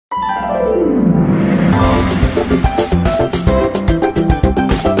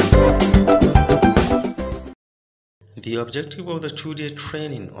The objective of the two-day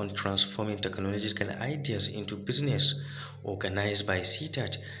training on transforming technological ideas into business, organized by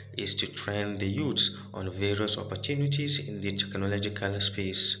CITAD, is to train the youths on various opportunities in the technological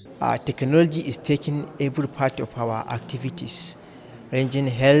space. Technology is taking every part of our activities, ranging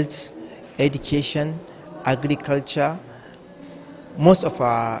health, education, agriculture, most of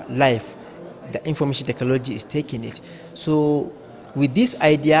our life. The information technology is taking it. So with this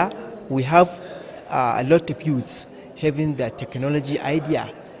idea, we have a lot of youths having the technology idea.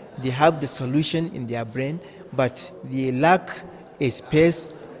 They have the solution in their brain, but they lack a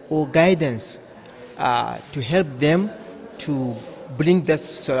space or guidance to help them to bring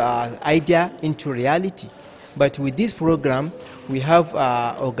this idea into reality. But with this program, we have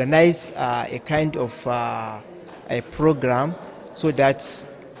organized a kind of a program so that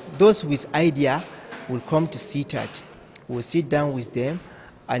those with idea will come to CITAD. We'll sit down with them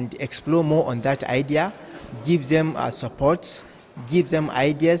and explore more on that idea, give them support, give them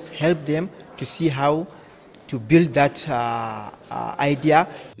ideas, help them to see how to build that idea.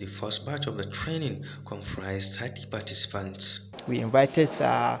 The first batch of the training comprised 30 participants. We invited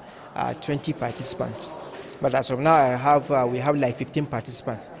 20 participants, but as of now we have like 15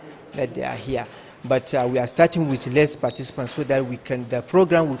 participants that they are here. But we are starting with less participants so that the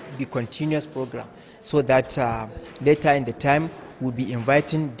program will be continuous program, so that later in the time we'll be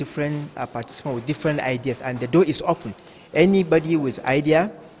inviting different participants with different ideas, and the door is open. Anybody with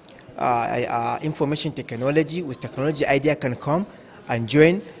idea, information technology, with technology idea can come and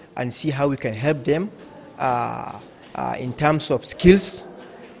join and see how we can help them in terms of skills,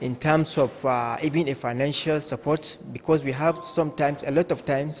 in terms of even a financial support, because we have a lot of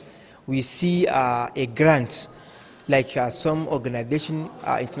times we see a grant, like some organization,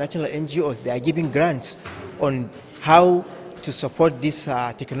 international NGOs, they are giving grants on how to support this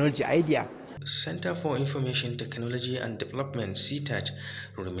technology idea. Center for Information Technology and Development, CITAD,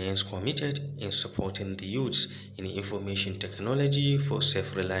 remains committed in supporting the youths in information technology for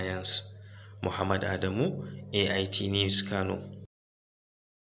self-reliance. Muhammad Adamu, AIT News, Kano.